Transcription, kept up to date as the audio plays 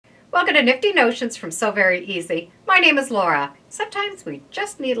Welcome to Nifty Notions from So Very Easy. My name is Laura. Sometimes we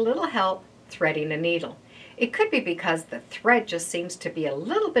just need a little help threading a needle. It could be because the thread just seems to be a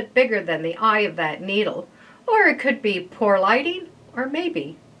little bit bigger than the eye of that needle, or it could be poor lighting, or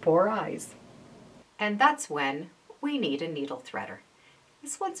maybe poor eyes. And that's when we need a needle threader.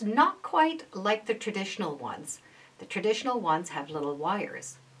 This one's not quite like the traditional ones. The traditional ones have little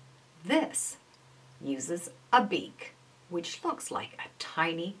wires. This uses a beak, which looks like a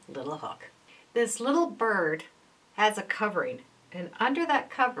tiny little hook. This little bird has a covering, and under that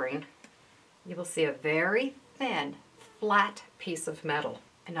covering you will see a very thin, flat piece of metal.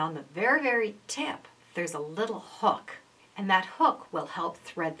 And on the very, very tip there's a little hook, and that hook will help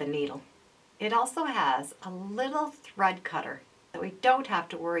thread the needle. It also has a little thread cutter that we don't have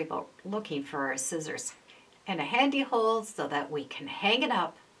to worry about looking for our scissors, and a handy hole so that we can hang it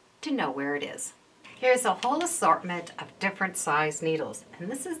up to know where it is. Here's a whole assortment of different size needles, and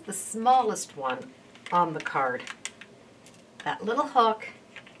this is the smallest one on the card. That little hook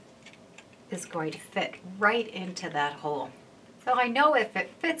is going to fit right into that hole. So I know if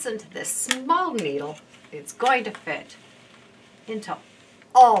it fits into this small needle, it's going to fit into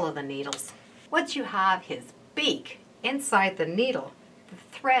all of the needles. Once you have his beak inside the needle, the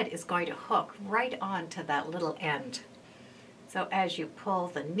thread is going to hook right onto that little end. So as you pull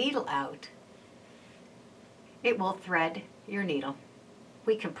the needle out, it will thread your needle.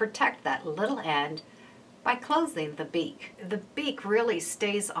 We can protect that little end by closing the beak. The beak really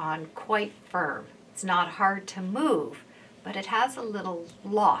stays on quite firm. It's not hard to move, but it has a little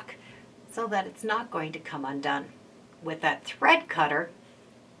lock so that it's not going to come undone. With that thread cutter,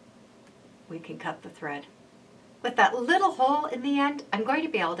 we can cut the thread. With that little hole in the end, I'm going to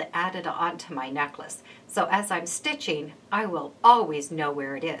be able to add it onto my necklace. So as I'm stitching, I will always know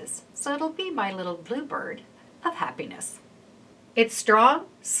where it is. So it'll be my little bluebird of happiness. It's strong,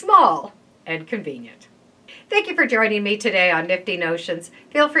 small, and convenient. Thank you for joining me today on Nifty Notions.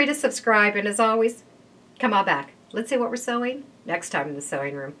 Feel free to subscribe, and as always, come on back. Let's see what we're sewing next time in the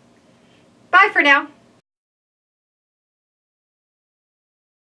sewing room. Bye for now.